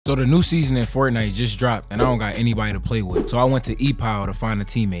So the new season in Fortnite just dropped and I don't got anybody to play with. So I went to ePile to find a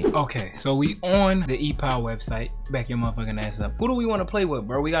teammate. Okay, so we on the ePile website. Back your motherfucking ass up. Who do we want to play with,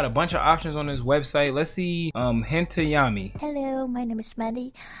 bro? We got a bunch of options on this website. Let's see, Hintayami. Hello, my name is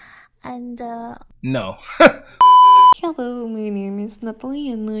Maddie, and No. Hello, my name is Natalie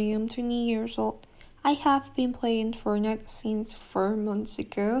and I am 20 years old. I have been playing Fortnite since 4 months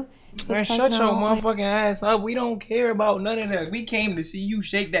ago. Man, shut your motherfucking ass up. We don't care about none of that. We came to see you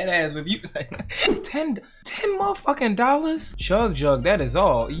shake that ass with you. 10 motherfucking dollars? Chug jug, that is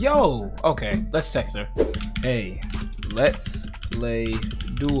all. Yo. Okay, let's text her. Hey, let's play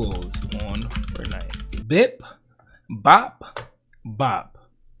duos on Fortnite. Bip, bop, bop.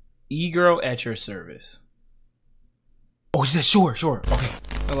 E-girl at your service. Oh, she said sure. Okay.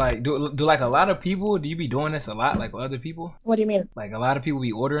 So like, do like a lot of people, do you be doing this a lot, like with other people? What do you mean? Like a lot of people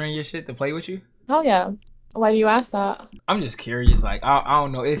be ordering your shit to play with you? Hell yeah. Why do you ask that? I'm just curious. Like I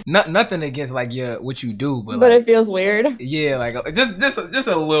don't know. It's nothing against like what you do, but But like, it feels weird. yeah, like just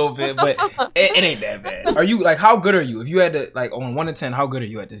a little bit, but it ain't that bad. Are you like, how good are you? If you had to like on 1 to 10, how good are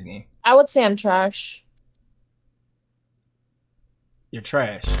you at this game? I would say I'm trash. You're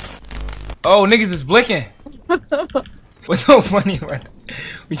trash. Oh, niggas is blinking. What's so funny about that?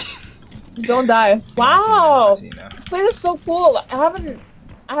 Don't die. Wow. I see now. This place is so cool. I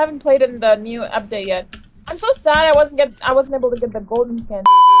haven't played in the new update yet. I'm so sad I wasn't able to get the golden skin.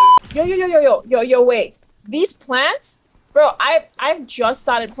 Yo, wait. These plants? Bro, I've just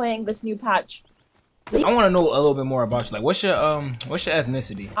started playing this new patch. I want to know a little bit more about you. Like, what's your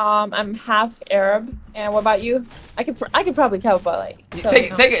ethnicity? I'm half Arab. And what about you? I could probably tell, but like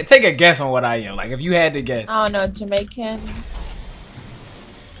take a guess on what I am. Like, if you had to guess. I don't know, Jamaican.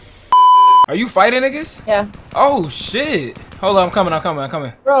 Are you fighting niggas? Yeah. Oh shit! Hold on, I'm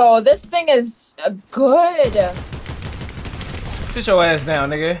coming. Bro, this thing is good. Sit your ass down,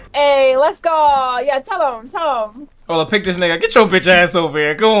 nigga. Hey, let's go. Yeah, tell him. Hold on, pick this nigga. Get your bitch ass over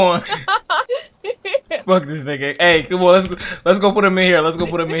here. Come on. Fuck this nigga. Hey, come on. Let's go put him in here.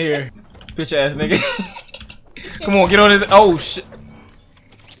 Bitch ass nigga. Come on, get on this. Oh shit.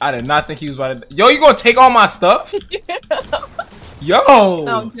 I did not think he was about to. Yo, you gonna take all my stuff? Yo.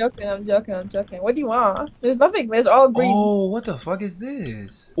 No, I'm joking. What do you want? There's nothing. There's all green. Oh, what the fuck is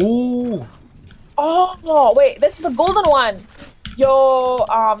this? Ooh. Oh, wait. This is a golden one. Yo,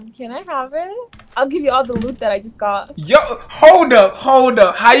 can I have it? I'll give you all the loot that I just got. Yo, hold up.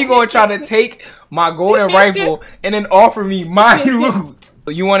 How you gonna try to take my golden rifle and then offer me my loot?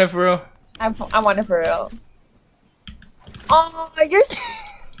 You want it for real? I want it for real. Oh, you're...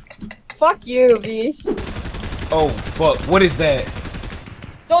 Fuck you, bish. Oh, fuck. What is that?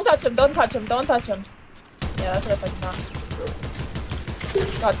 Don't touch him. Yeah, that's what I thought.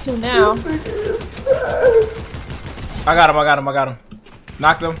 Got 2 now. I got him.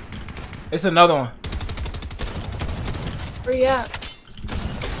 Knocked him. It's another one. Where you at?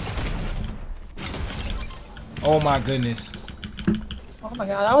 Oh my goodness. Oh my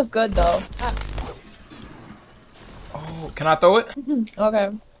god, that was good though. Oh, can I throw it?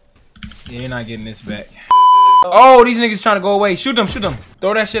 Okay. Yeah, you're not getting this back. Oh, these niggas trying to go away. Shoot them.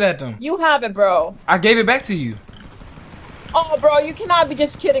 Throw that shit at them. You have it, bro. I gave it back to you. Oh, bro, you cannot be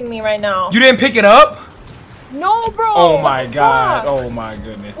just kidding me right now. You didn't pick it up? No, bro. Oh my god. Oh my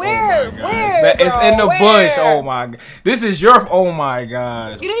goodness. Where? Oh my god. Where, it's in the bro? bush. Where? Oh my god. This is your. Oh my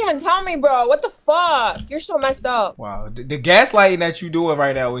god. You didn't even tell me, bro. What the fuck? You're so messed up. Wow. The gaslighting that you doing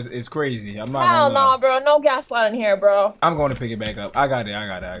right now is crazy. I'm not. Hell no, bro. No gaslighting here, bro. I'm going to pick it back up. I got it. I'm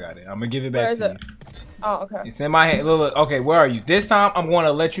gonna give it back Where is to it? you. Oh, okay. It's in my hand. Look. Okay, where are you? This time I'm going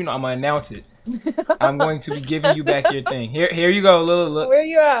to let you know. I'm gonna announce it. I'm going to be giving you back your thing. Here you go. Look. Where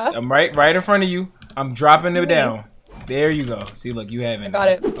you at? I'm right in front of you. I'm dropping it down. There you go. See, look, you have it. I got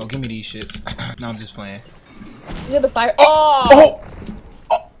it. Oh, give me these shits. No, I'm just playing. You have the fire. Oh!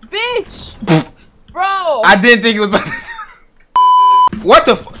 Bitch! Bro! I didn't think it was about to... What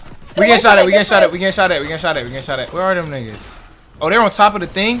the f... We get shot at. Where are them niggas? Oh, they're on top of the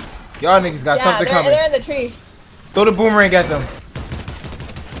thing? Y'all niggas got something coming. They're in the tree. Throw the boomerang at them.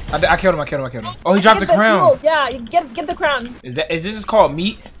 I killed him. Oh, he dropped the crown. Yeah, you get the crown. Is this just called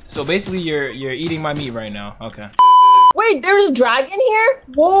meat? So basically you're eating my meat right now. Okay. Wait, there's a dragon here?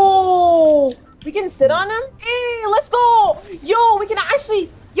 Whoa! We can sit on him? Hey, let's go! Yo, we can actually...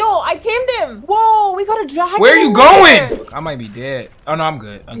 Yo, I tamed him! Whoa, we got a dragon. Where are you going? I might be dead. Oh, no, I'm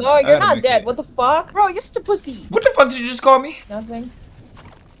good. No, you're not dead. What the fuck? Bro, you're such a pussy. What the fuck did you just call me? Nothing.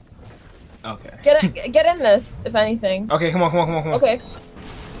 Okay. Get in this, if anything. Okay, come on. Okay.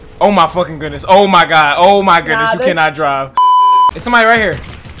 Oh my fucking goodness. Oh my god. You cannot drive. There's somebody right here.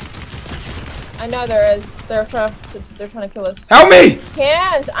 I know there is. They're trying to kill us. Help me!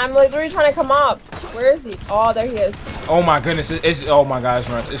 Can't. I'm literally trying to come up. Where is he? Oh, there he is. Oh my goodness! Oh my god!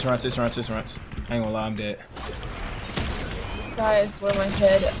 It's runs! I ain't gonna lie, I'm dead. This guy is where my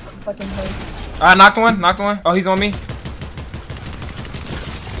head fucking hurts. Knocked one. Oh, he's on me.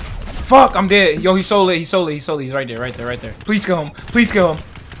 Fuck! I'm dead. Yo, he's so lit. He's right there. Please kill him.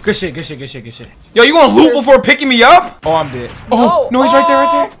 Good shit. Yo, you gonna loot before picking me up? Oh, I'm dead. Oh, no, he's right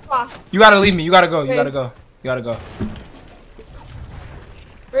there. Fuck. You gotta leave me. You gotta go. Okay. You gotta go.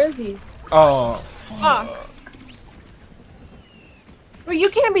 Where is he? Oh, fuck. Bro, you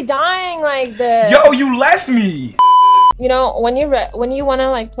can't be dying like this. Yo, you left me. You know, when you wanna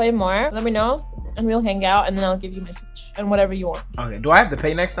like play more, let me know, and we'll hang out, and then I'll give you my Twitch and whatever you want. Okay. Do I have to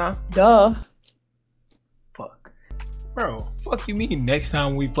pay next time? Duh. Fuck. Bro, fuck you mean next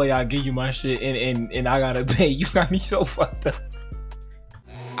time we play I'll give you my shit and I gotta pay. You got me so fucked up.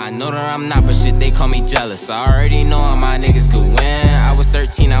 I know that I'm not, but shit, they call me jealous. I already know all my niggas could win. I was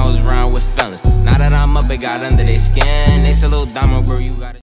 13, I was around with fellas. Now that I'm up, it got under their skin. They say, little Dama, bro,